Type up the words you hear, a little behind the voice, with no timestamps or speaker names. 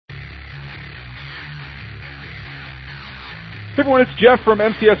Hey everyone, it's Jeff from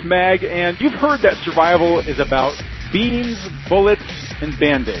MCS Mag, and you've heard that survival is about beans, bullets, and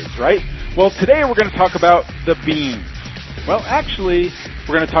Band-Aids, right? Well, today we're going to talk about the beans. Well, actually,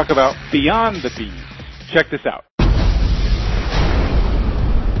 we're going to talk about beyond the beans. Check this out.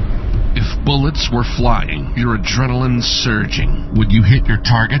 If bullets were flying, your adrenaline surging, would you hit your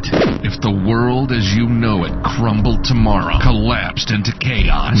target? If the world as you know it crumbled tomorrow, collapsed into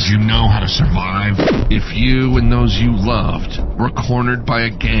chaos, would you know how to survive? If you and those you loved were cornered by a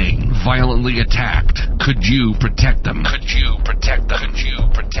gang, violently attacked, could you protect them? Could you protect them? Could you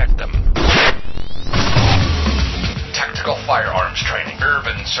protect them? Tactical firearms training,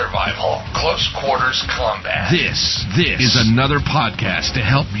 urban survival, close quarters combat. This is another podcast to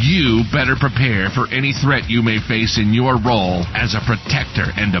help you better prepare for any threat you may face in your role as a protector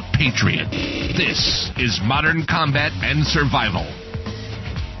and a patriot. This is Modern Combat and Survival.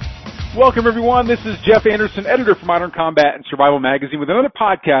 Welcome everyone, this is Jeff Anderson, editor for Modern Combat and Survival magazine, with another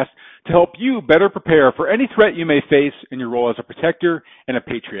podcast to help you better prepare for any threat you may face in your role as a protector and a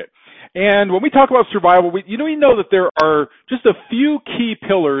patriot. And when we talk about survival, we know that there are just a few key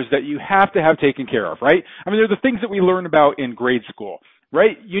pillars that you have to have taken care of, right? I mean, they're the things that we learn about in grade school,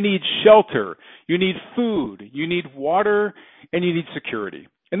 right? You need shelter, you need food, you need water, and you need security.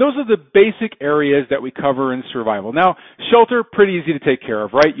 And those are the basic areas that we cover in survival. Now, shelter, pretty easy to take care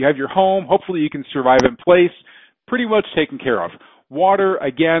of, right? You have your home, hopefully you can survive in place, pretty much taken care of. Water,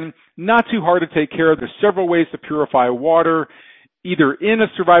 again, not too hard to take care of. There's several ways to purify water, either in a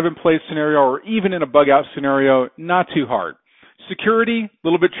survive-in-place scenario or even in a bug-out scenario, not too hard. Security, a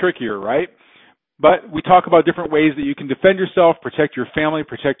little bit trickier, right? But we talk about different ways that you can defend yourself, protect your family,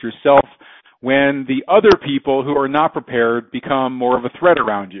 protect yourself when the other people who are not prepared become more of a threat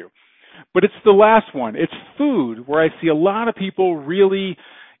around you. But it's the last one. It's food, where I see a lot of people really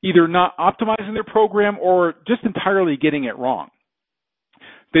either not optimizing their program or just entirely getting it wrong.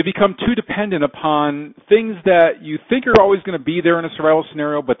 They become too dependent upon things that you think are always going to be there in a survival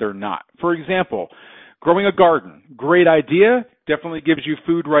scenario, but they're not. For example, growing a garden, great idea, definitely gives you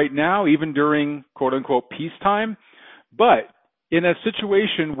food right now, even during quote-unquote peacetime. But in a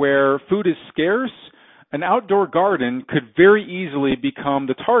situation where food is scarce, an outdoor garden could very easily become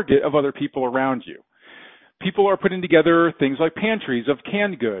the target of other people around you. People are putting together things like pantries of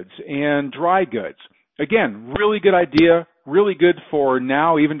canned goods and dry goods. Again, really good idea, really good for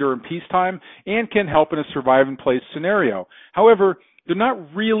now, even during peacetime, and can help in a survive-in-place scenario. However, they're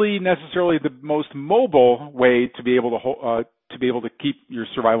not really necessarily the most mobile way to be able to keep your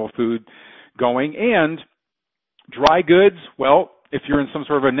survival food going. And dry goods, well, if you're in some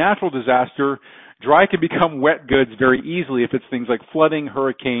sort of a natural disaster, dry can become wet goods very easily if it's things like flooding,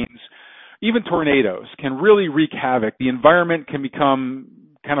 hurricanes, even tornadoes can really wreak havoc. The environment can become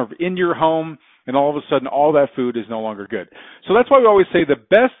kind of in your home, and all of a sudden all that food is no longer good. So that's why we always say the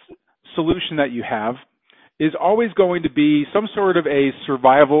best solution that you have is always going to be some sort of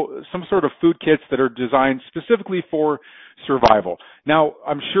food kits that are designed specifically for survival. Now,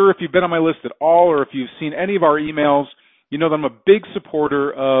 I'm sure if you've been on my list at all, or if you've seen any of our emails, you know that I'm a big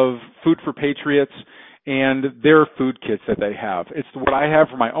supporter of Food for Patriots and their food kits that they have. It's what I have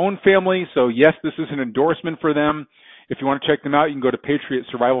for my own family, so yes, this is an endorsement for them. If you want to check them out, you can go to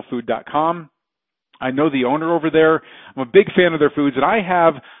patriotsurvivalfood.com. I know the owner over there. I'm a big fan of their foods, and I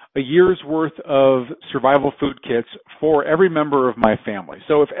have a year's worth of survival food kits for every member of my family.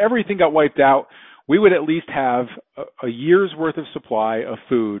 So if everything got wiped out, we would at least have a year's worth of supply of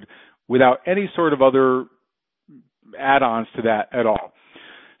food without any sort of other add-ons to that at all.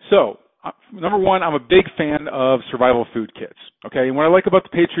 So, number one, I'm a big fan of survival food kits. Okay, and what I like about the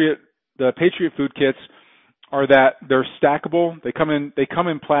Patriot food kits are that they're stackable. They come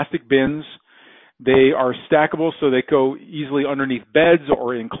in plastic bins. They are stackable, so they go easily underneath beds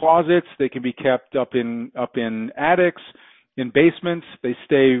or in closets. They can be kept up in attics, in basements. They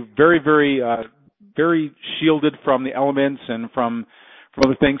stay very, very, very shielded from the elements and from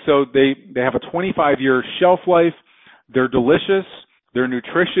other things. So they have a 25-year shelf life. They're delicious. They're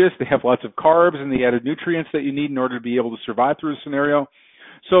nutritious. They have lots of carbs and the added nutrients that you need in order to be able to survive through a scenario.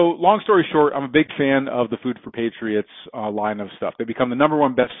 So long story short, I'm a big fan of the Food for Patriots line of stuff. They become the number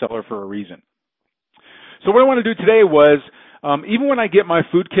one bestseller for a reason. So what I want to do today was, even when I get my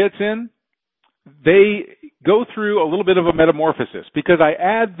food kits in, they go through a little bit of a metamorphosis because I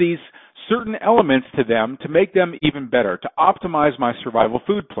add these certain elements to them to make them even better, to optimize my survival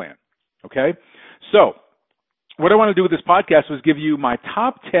food plan. Okay? So what I want to do with this podcast was give you my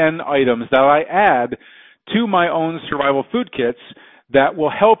top 10 items that I add to my own survival food kits that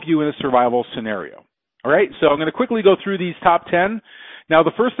will help you in a survival scenario. All right, so I'm going to quickly go through these top 10. Now,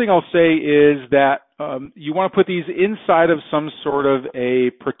 the first thing I'll say is that you want to put these inside of some sort of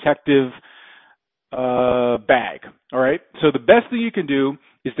a protective bag. All right. So the best thing you can do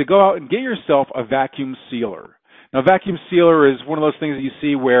is to go out and get yourself a vacuum sealer. Now, vacuum sealer is one of those things that you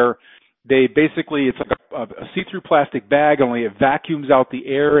see where they basically, it's like a see-through plastic bag, only it vacuums out the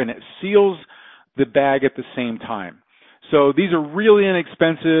air and it seals the bag at the same time. So these are really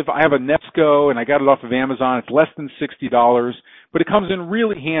inexpensive. I have a Nesco and I got it off of Amazon. It's less than $60, but it comes in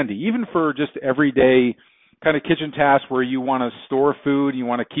really handy, even for just everyday kind of kitchen tasks where you want to store food, you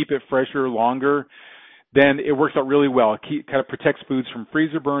want to keep it fresher longer. Then it works out really well. It kind of protects foods from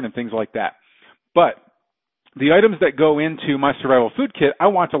freezer burn and things like that. But the items that go into my survival food kit, I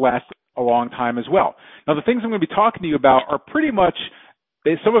want to last a long time as well. Now, the things I'm going to be talking to you about are pretty much,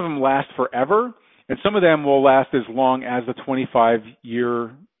 some of them last forever, and some of them will last as long as the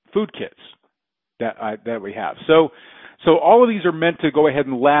 25-year food kits that we have. So all of these are meant to go ahead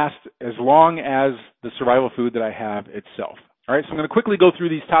and last as long as the survival food that I have itself. All right, so I'm going to quickly go through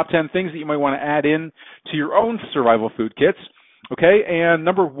these top 10 things that you might want to add in to your own survival food kits. Okay, and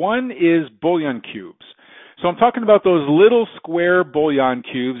number one is bouillon cubes. So I'm talking about those little square bouillon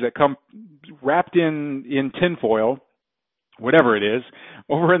cubes that come wrapped in tin foil, whatever it is,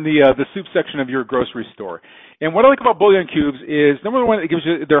 over in the soup section of your grocery store. And what I like about bouillon cubes is, number one,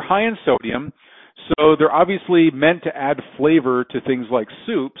 they're high in sodium, so they're obviously meant to add flavor to things like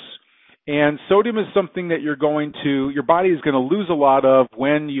soups. And sodium is something that your body is going to lose a lot of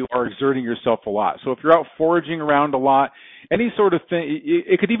when you are exerting yourself a lot. So if you're out foraging around a lot, any sort of thing,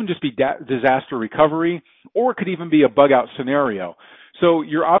 it could even just be disaster recovery, or it could even be a bug out scenario. So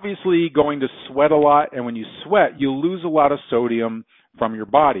you're obviously going to sweat a lot, and when you sweat, you lose a lot of sodium from your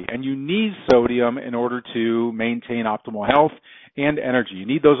body. And you need sodium in order to maintain optimal health and energy. You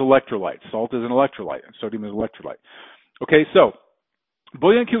need those electrolytes. Salt is an electrolyte, and sodium is an electrolyte. Okay, so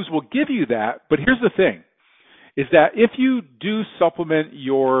bouillon cubes will give you that, but here's the thing, is that if you do supplement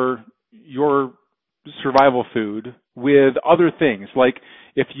your survival food with other things, like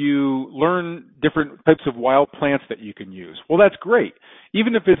if you learn different types of wild plants that you can use, well, that's great.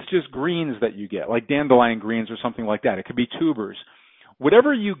 Even if it's just greens that you get, like dandelion greens or something like that, it could be tubers.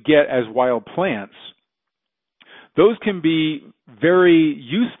 Whatever you get as wild plants, those can be very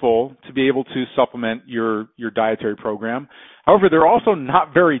useful to be able to supplement your dietary program. However, they're also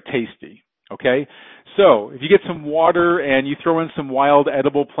not very tasty, okay? So if you get some water and you throw in some wild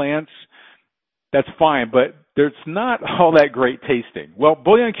edible plants, that's fine, but it's not all that great tasting. Well,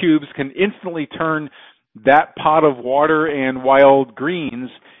 bouillon cubes can instantly turn that pot of water and wild greens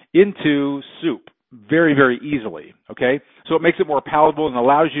into soup very, very easily, okay? So it makes it more palatable and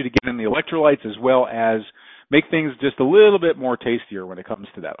allows you to get in the electrolytes as well as make things just a little bit more tastier when it comes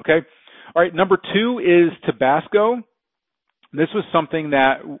to that, okay? All right, number two is Tabasco. This was something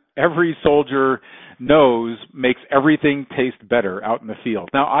that every soldier knows makes everything taste better out in the field.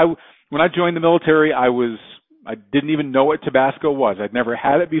 Now, when I joined the military, I didn't even know what Tabasco was. I'd never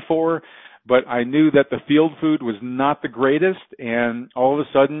had it before, but I knew that the field food was not the greatest, and all of a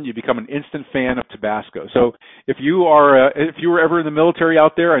sudden you become an instant fan of Tabasco. So if you were ever in the military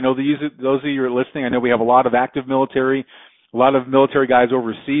out there, I know those of you who are listening, I know we have a lot of active military, a lot of military guys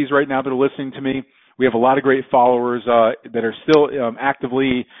overseas right now that are listening to me. We have a lot of great followers that are still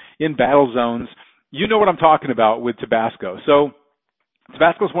actively in battle zones. You know what I'm talking about with Tabasco. So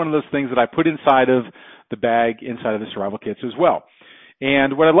Tabasco is one of those things that I put inside of the bag, inside of the survival kits as well.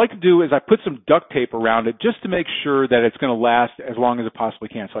 And what I'd like to do is I put some duct tape around it just to make sure that it's going to last as long as it possibly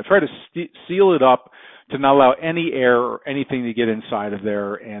can. So I try to seal it up to not allow any air or anything to get inside of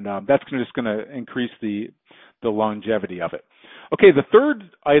there, and that's just going to increase the longevity of it. Okay, the third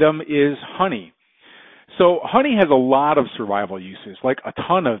item is honey. So honey has a lot of survival uses, like a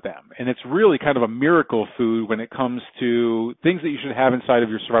ton of them, and it's really kind of a miracle food when it comes to things that you should have inside of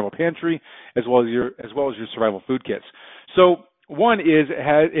your survival pantry as well as your survival food kits. So one is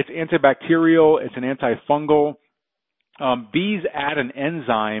it's antibacterial, it's an antifungal. Bees add an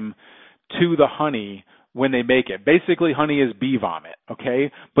enzyme to the honey when they make it. Basically, honey is bee vomit,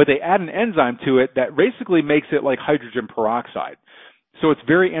 okay? But they add an enzyme to it that basically makes it like hydrogen peroxide. So it's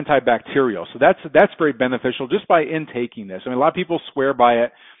very antibacterial. So that's very beneficial just by intaking this. I mean, a lot of people swear by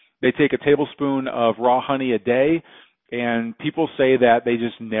it. They take a tablespoon of raw honey a day, and people say that they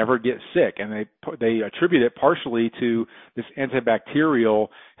just never get sick, and they attribute it partially to this antibacterial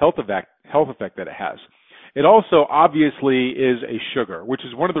health effect that it has. It also obviously is a sugar, which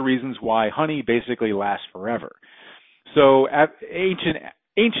is one of the reasons why honey basically lasts forever. So ancient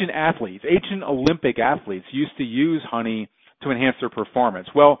Olympic athletes used to use honey to enhance their performance.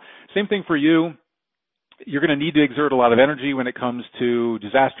 Well, same thing for you. you're going to need to exert a lot of energy when it comes to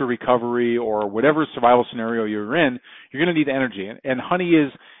disaster recovery or whatever survival scenario you're in. You're going to need energy, and honey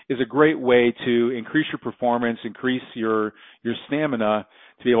is a great way to increase your performance, increase your stamina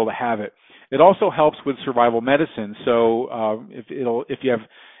to be able to have it. It also helps with survival medicine. So if you have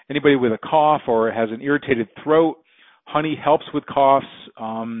anybody with a cough or has an irritated throat, honey helps with coughs.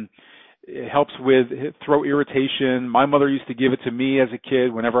 It helps with throat irritation. My mother used to give it to me as a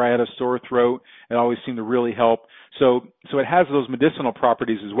kid whenever I had a sore throat. It always seemed to really help. So it has those medicinal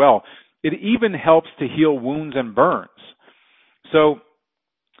properties as well. It even helps to heal wounds and burns. So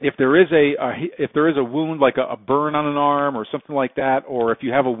if there is a wound, like a burn on an arm or something like that, or if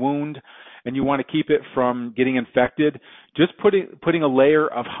you have a wound and you want to keep it from getting infected, just putting a layer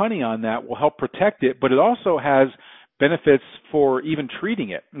of honey on that will help protect it, but it also has benefits for even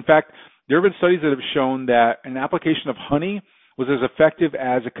treating it. In fact, there have been studies that have shown that an application of honey was as effective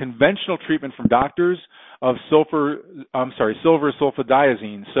as a conventional treatment from doctors of silver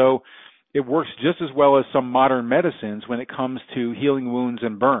sulfadiazine. So it works just as well as some modern medicines when it comes to healing wounds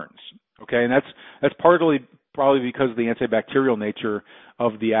and burns. Okay, and that's probably because of the antibacterial nature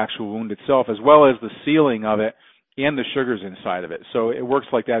of the actual wound itself, as well as the sealing of it and the sugars inside of it. So it works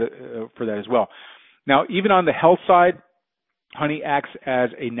like that for that as well. Now, even on the health side, honey acts as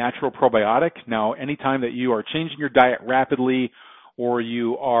a natural probiotic. Now, anytime that you are changing your diet rapidly or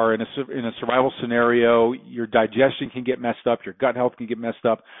you are in a survival scenario, your digestion can get messed up, your gut health can get messed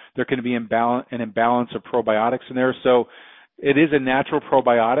up. There can be an imbalance of probiotics in there. So it is a natural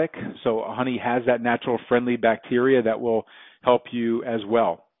probiotic. So honey has that natural friendly bacteria that will help you as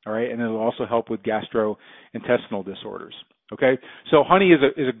well. All right, and it'll also help with gastrointestinal disorders. Okay, so honey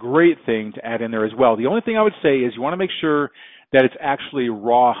is a great thing to add in there as well. The only thing I would say is you want to make sure that it's actually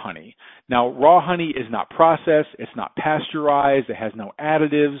raw honey. Now, raw honey is not processed, it's not pasteurized, it has no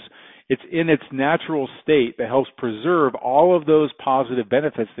additives. It's in its natural state that helps preserve all of those positive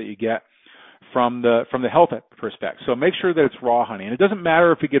benefits that you get from the health perspective. So make sure that it's raw honey. And it doesn't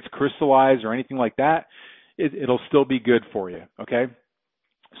matter if it gets crystallized or anything like that, it'll still be good for you, okay?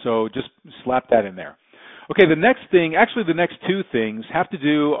 So just slap that in there. Okay, the next two things have to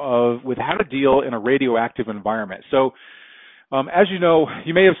do with how to deal in a radioactive environment. So as you know,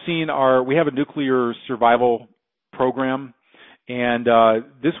 you may have seen we have a nuclear survival program, and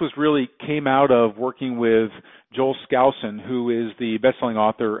this came out of working with Joel Skousen, who is the best-selling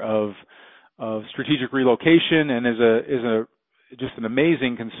author of Strategic Relocation and is just an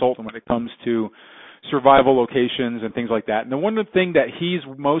amazing consultant when it comes to survival locations and things like that. And the one thing that he's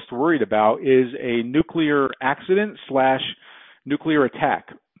most worried about is a nuclear accident / nuclear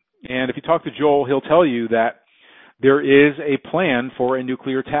attack. And if you talk to Joel, he'll tell you that there is a plan for a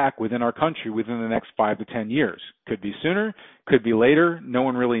nuclear attack within our country within the next 5 to 10 years. Could be sooner, could be later. No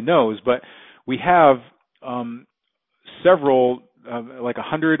one really knows. But we have several, like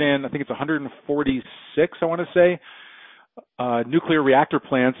 146, I want to say, nuclear reactor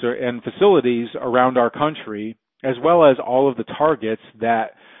plants and facilities around our country, as well as all of the targets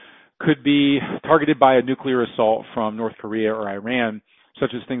that could be targeted by a nuclear assault from North Korea or Iran,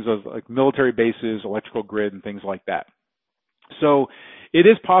 such as things like military bases, electrical grid, and things like that. So it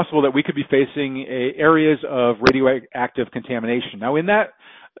is possible that we could be facing areas of radioactive contamination. Now, in that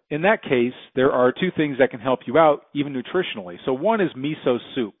case, there are two things that can help you out, even nutritionally. So one is miso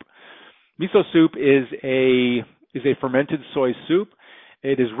soup. Miso soup is a fermented soy soup.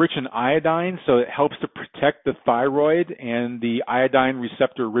 It is rich in iodine, so it helps to protect the thyroid and the iodine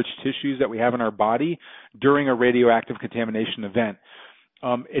receptor-rich tissues that we have in our body during a radioactive contamination event.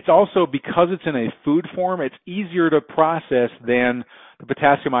 It's also, because it's in a food form, it's easier to process than the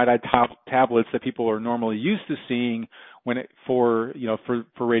potassium iodide tablets that people are normally used to seeing for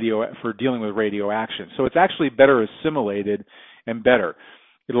dealing with radioaction. So it's actually better assimilated and better.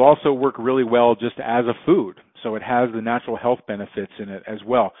 It'll also work really well just as a food. So it has the natural health benefits in it as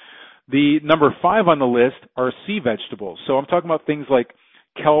well. The number 5 on the list are sea vegetables. So I'm talking about things like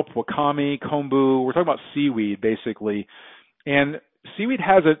kelp, wakame, kombu. We're talking about seaweed, basically. And seaweed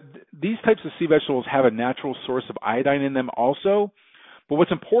these types of sea vegetables have a natural source of iodine in them also. But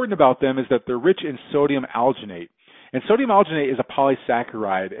what's important about them is that they're rich in sodium alginate. And sodium alginate is a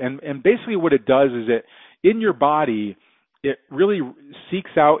polysaccharide. And basically what it does is in your body, it really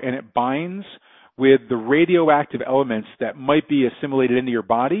seeks out and it binds with the radioactive elements that might be assimilated into your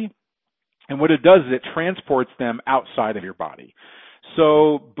body. And what it does is it transports them outside of your body.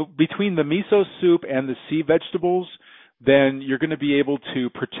 So between the miso soup and the sea vegetables, then you're going to be able to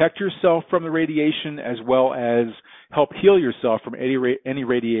protect yourself from the radiation as well as help heal yourself from any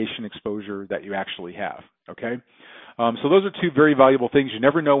radiation exposure that you actually have, okay? So those are two very valuable things. You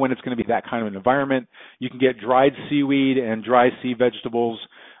never know when it's going to be that kind of an environment. You can get dried seaweed and dry sea vegetables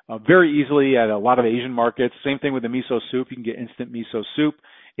very easily at a lot of Asian markets. Same thing with the miso soup. You can get instant miso soup,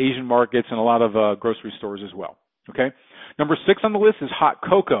 Asian markets, and a lot of grocery stores as well. Okay. Number 6 on the list is hot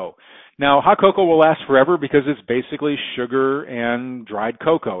cocoa. Now, hot cocoa will last forever because it's basically sugar and dried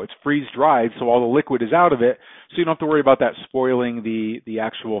cocoa. It's freeze-dried, so all the liquid is out of it, so you don't have to worry about that spoiling the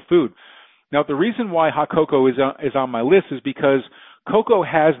actual food. Now, the reason why hot cocoa is on my list is because cocoa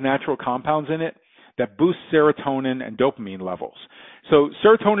has natural compounds in it that boost serotonin and dopamine levels. So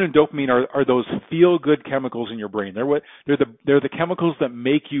serotonin and dopamine are those feel-good chemicals in your brain. They're the chemicals that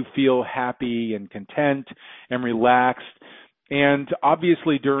make you feel happy and content and relaxed. And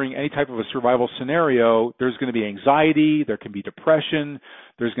obviously, during any type of a survival scenario, there's going to be anxiety, there can be depression,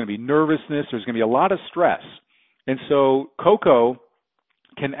 there's going to be nervousness, there's going to be a lot of stress. And so cocoa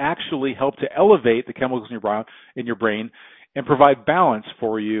can actually help to elevate the chemicals in your brain and provide balance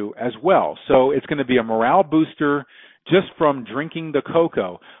for you as well. So it's going to be a morale booster just from drinking the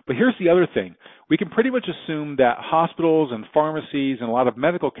cocoa. But here's the other thing. We can pretty much assume that hospitals and pharmacies and a lot of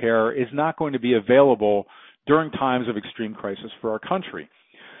medical care is not going to be available during times of extreme crisis for our country.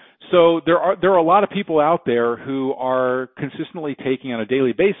 So there are a lot of people out there who are consistently taking on a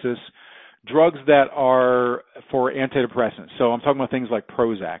daily basis drugs that are for antidepressants. So I'm talking about things like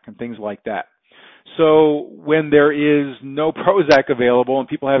Prozac and things like that. So when there is no Prozac available and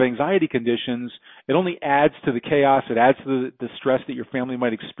people have anxiety conditions, it only adds to the chaos. It adds to the stress that your family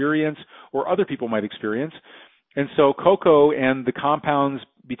might experience or other people might experience. And so cocoa and the compounds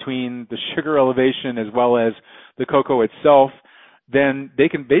between the sugar elevation as well as the cocoa itself, then they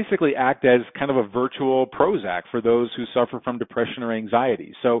can basically act as kind of a virtual Prozac for those who suffer from depression or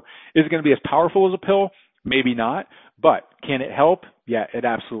anxiety. So is it going to be as powerful as a pill? Maybe not. But can it help? Yeah, it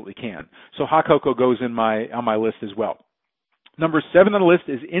absolutely can. So hot cocoa goes on my list as well. Number 7 on the list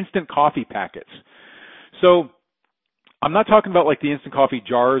is instant coffee packets. So I'm not talking about like the instant coffee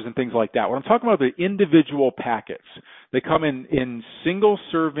jars and things like that. What I'm talking about are the individual packets. They come in single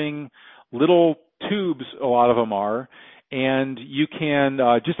serving little tubes, a lot of them are, and you can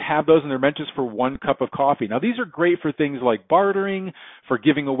just have those, and they're meant just for 1 cup of coffee. Now, these are great for things like bartering, for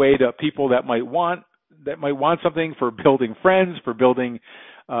giving away to people that might want something, for building friends, for building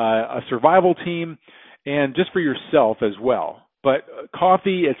a survival team, and just for yourself as well. But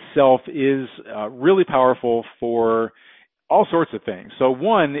coffee itself is really powerful for all sorts of things. So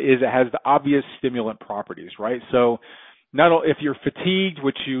one is it has the obvious stimulant properties, right? So if you're fatigued,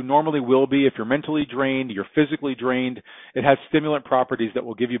 which you normally will be, if you're mentally drained, you're physically drained, it has stimulant properties that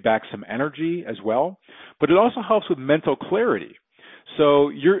will give you back some energy as well. But it also helps with mental clarity. So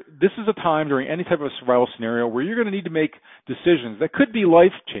this is a time during any type of survival scenario where you're going to need to make decisions that could be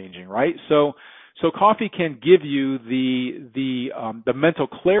life-changing, right? So coffee can give you the mental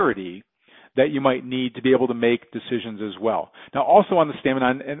clarity that you might need to be able to make decisions as well. Now, also on the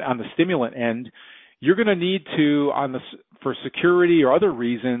stimulant end, you're going to need to, for security or other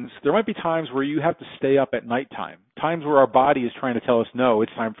reasons, there might be times where you have to stay up at nighttime, times where our body is trying to tell us, no,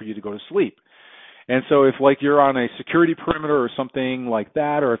 it's time for you to go to sleep. And so if like you're on a security perimeter or something like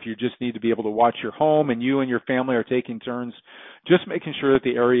that, or if you just need to be able to watch your home and you and your family are taking turns just making sure that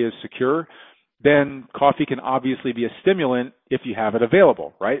the area is secure, then coffee can obviously be a stimulant if you have it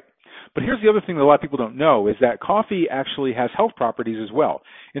available, right? But here's the other thing that a lot of people don't know is that coffee actually has health properties as well.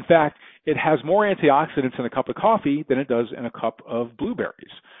 In fact, it has more antioxidants in a cup of coffee than it does in a cup of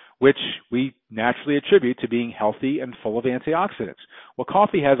blueberries, which we naturally attribute to being healthy and full of antioxidants. Well,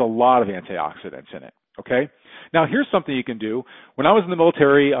 coffee has a lot of antioxidants in it, okay? Now, here's something you can do. When I was in the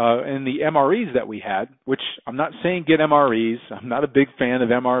military, in the MREs that we had, which I'm not saying get MREs. I'm not a big fan of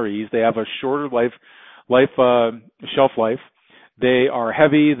MREs. They have a shorter shelf life. They are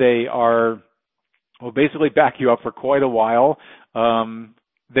heavy. They will basically back you up for quite a while.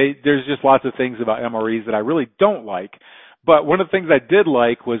 There's just lots of things about MREs that I really don't like. But one of the things I did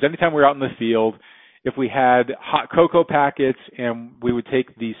like was anytime we were out in the field, if we had hot cocoa packets and we would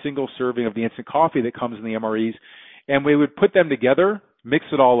take the single serving of the instant coffee that comes in the MREs and we would put them together, mix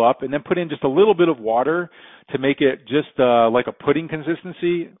it all up, and then put in just a little bit of water to make it just like a pudding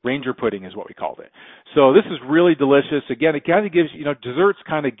consistency. Ranger pudding is what we called it. So this is really delicious. Again, it kind of gives, desserts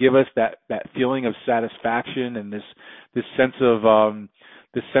kind of give us that feeling of satisfaction and this sense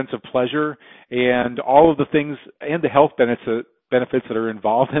of pleasure, and all of the things and the health benefits that are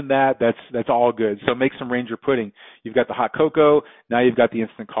involved in that. That's all good. So make some Ranger pudding. You've got the hot cocoa. Now you've got the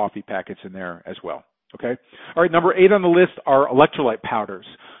instant coffee packets in there as well. Okay. All right. Number 8 on the list are electrolyte powders.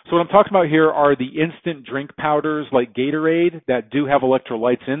 So what I'm talking about here are the instant drink powders like Gatorade that do have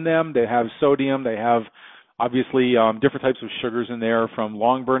electrolytes in them. They have sodium. They have Obviously, different types of sugars in there, from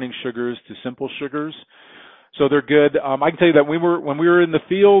long-burning sugars to simple sugars. So they're good. I can tell you that when we were in the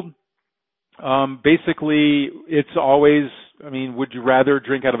field, basically it's always, would you rather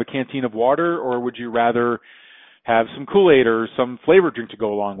drink out of a canteen of water, or would you rather have some Kool-Aid or some flavored drink to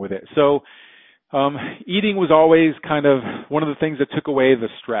go along with it? So eating was always kind of one of the things that took away the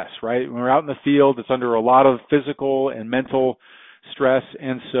stress, right? When we're out in the field, it's under a lot of physical and mental stress.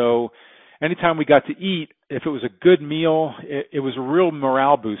 And so anytime we got to eat, if it was a good meal, it was a real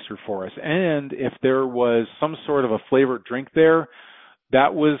morale booster for us. And if there was some sort of a flavored drink there,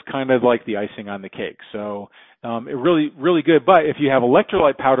 that was kind of like the icing on the cake. So it really, really good. But if you have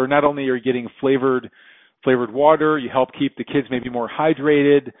electrolyte powder, not only are you getting flavored water, you help keep the kids maybe more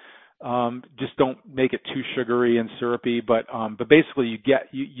hydrated. Just don't make it too sugary and syrupy, but basically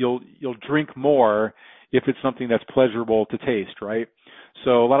you'll drink more if it's something that's pleasurable to taste, right?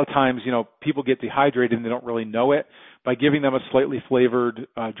 So a lot of times, people get dehydrated and they don't really know it. By giving them a slightly flavored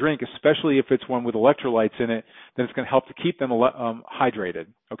drink, especially if it's one with electrolytes in it, then it's going to help to keep them hydrated.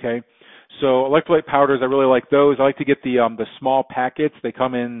 Okay, so electrolyte powders, I really like those. I like to get the small packets. They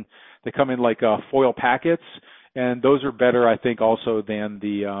come in like foil packets, and those are better, I think, also than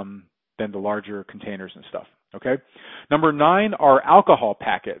the larger containers and stuff. Okay, number 9 are alcohol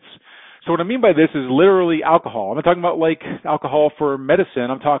packets. So what I mean by this is literally alcohol. I'm not talking about like alcohol for medicine.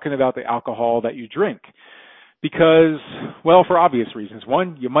 I'm talking about the alcohol that you drink. Because, well, for obvious reasons.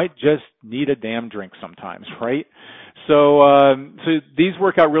 One, you might just need a damn drink sometimes, right? So these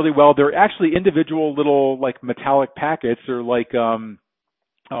work out really well. They're actually individual little like metallic packets, or like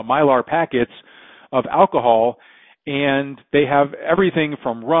Mylar packets of alcohol, and they have everything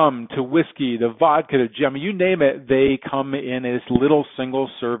from rum to whiskey to vodka to gin. You name it, they come in this little single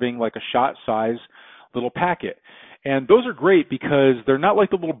serving, like a shot size little packet. And those are great because they're not like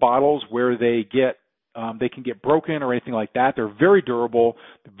the little bottles where they can get broken or anything like that. They're very durable,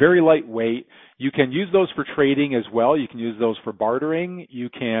 very lightweight. You can use those for trading as well. You can use those for bartering. You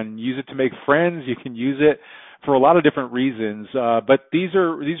can use it to make friends. You can use it for a lot of different reasons. But these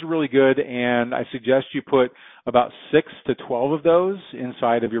are really good, and I suggest you put about 6 to 12 of those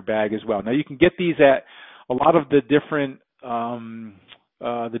inside of your bag as well. Now you can get these at a lot of the different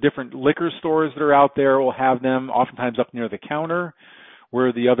liquor stores that are out there. Will have them oftentimes up near the counter,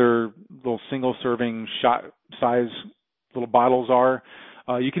 where the other little single-serving shot size little bottles are.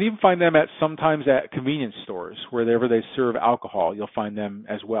 You can even find them sometimes at convenience stores, wherever they serve alcohol. You'll find them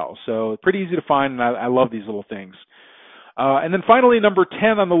as well. So pretty easy to find, and I love these little things. And then finally, number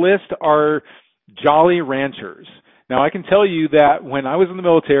 10 on the list are Jolly Ranchers. Now, I can tell you that when I was in the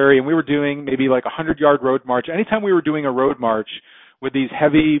military and we were doing maybe like a 100-yard road march, anytime we were doing a road march with these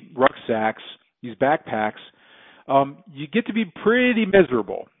heavy rucksacks, these backpacks, you get to be pretty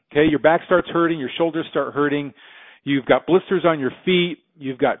miserable. Okay, your back starts hurting, your shoulders start hurting, you've got blisters on your feet,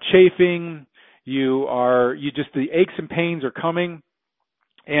 you've got chafing, the aches and pains are coming.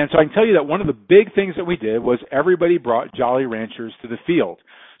 And so I can tell you that one of the big things that we did was everybody brought Jolly Ranchers to the field.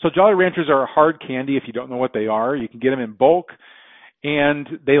 So Jolly Ranchers are a hard candy if you don't know what they are. You can get them in bulk, and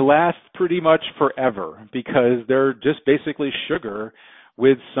they last pretty much forever because they're just basically sugar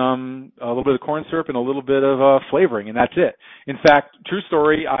with a little bit of corn syrup and a little bit of flavoring, and that's it. In fact, true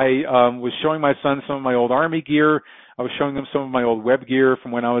story, I was showing my son some of my old Army gear. I was showing them some of my old web gear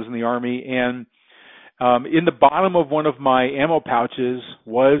from when I was in the Army, and in the bottom of one of my ammo pouches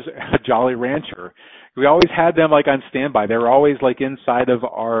was a Jolly Rancher. We always had them like on standby. They were always like inside of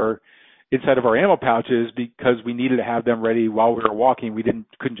our ammo pouches because we needed to have them ready while we were walking. We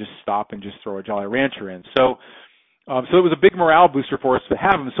couldn't just stop and just throw a Jolly Rancher in. So it was a big morale booster for us to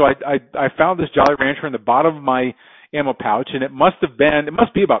have them. So I found this Jolly Rancher in the bottom of my ammo pouch, and it must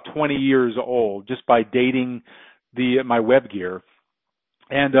be about 20 years old just by dating my web gear.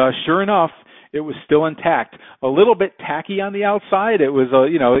 And sure enough, it was still intact. A little bit tacky on the outside. It was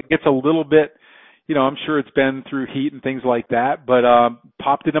it gets a little bit, I'm sure it's been through heat and things like that, but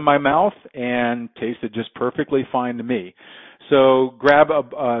popped it in my mouth and tasted just perfectly fine to me. So grab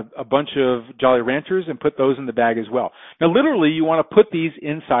a bunch of Jolly Ranchers and put those in the bag as well. Now, literally, you want to put these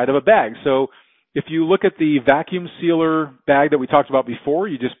inside of a bag. So if you look at the vacuum sealer bag that we talked about before,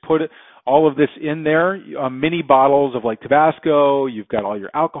 you just put all of this in there, mini bottles of like Tabasco, you've got all your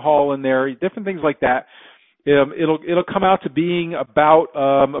alcohol in there, different things like that. It'll come out to being about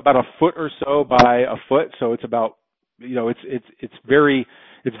a foot or so by a foot. So it's about, it's very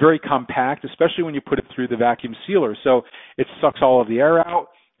compact, especially when you put it through the vacuum sealer. So it sucks all of the air out,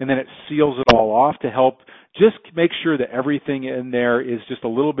 and then it seals it all off to help just make sure that everything in there is just a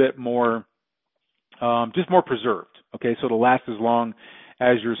little bit more, just more preserved. Okay, so it'll last as long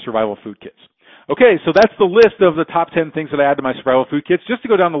as your survival food kits. Okay, so that's the list of the top 10 things that I add to my survival food kits. Just to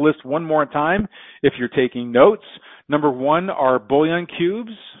go down the list one more time, if you're taking notes. Number 1 are bouillon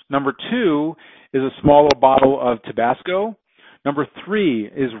cubes. Number 2 is a small bottle of Tabasco. Number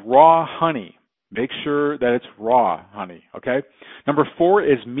 3 is raw honey. Make sure that it's raw honey, okay? Number 4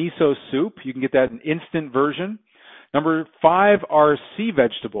 is miso soup. You can get that in instant version. Number 5 are sea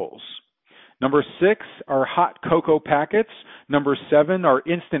vegetables. Number 6 are hot cocoa packets. Number 7 are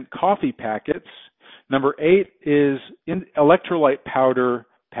instant coffee packets. Number 8 is electrolyte powder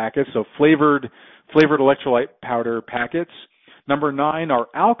packets, so flavored electrolyte powder packets. Number 9 are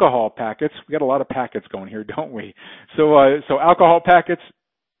alcohol packets. We got a lot of packets going here, don't we? So alcohol packets.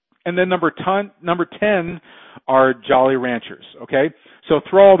 And then number 10 are Jolly Ranchers, okay? So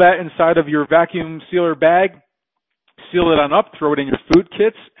throw all that inside of your vacuum sealer bag, seal it on up, throw it in your food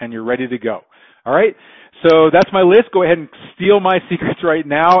kits, and you're ready to go. All right? So that's my list. Go ahead and steal my secrets right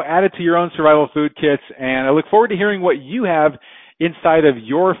now, add it to your own survival food kits, and I look forward to hearing what you have inside of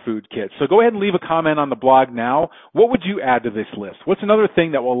your food kits. So go ahead and leave a comment on the blog now. What would you add to this list? What's another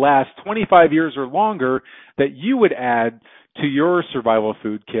thing that will last 25 years or longer that you would add to your survival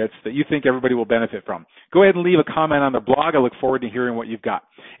food kits that you think everybody will benefit from? Go ahead and leave a comment on the blog. I look forward to hearing what you've got.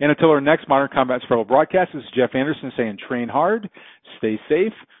 And until our next Modern Combat Survival broadcast, this is Jeff Anderson saying train hard, stay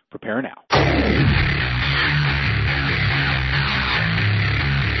safe, prepare now.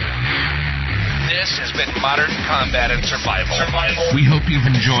 This has been Modern Combat and Survival. We hope you've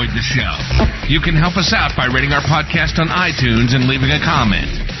enjoyed the show. You can help us out by rating our podcast on iTunes and leaving a comment.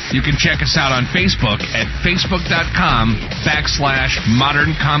 You can check us out on Facebook at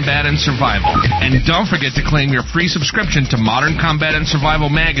facebook.com/Modern Combat and Survival. And don't forget to claim your free subscription to Modern Combat and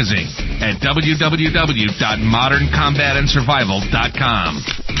Survival magazine at www.moderncombatandsurvival.com.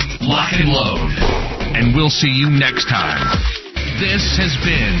 Lock and load. And we'll see you next time. This has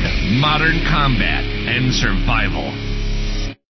been Modern Combat and Survival.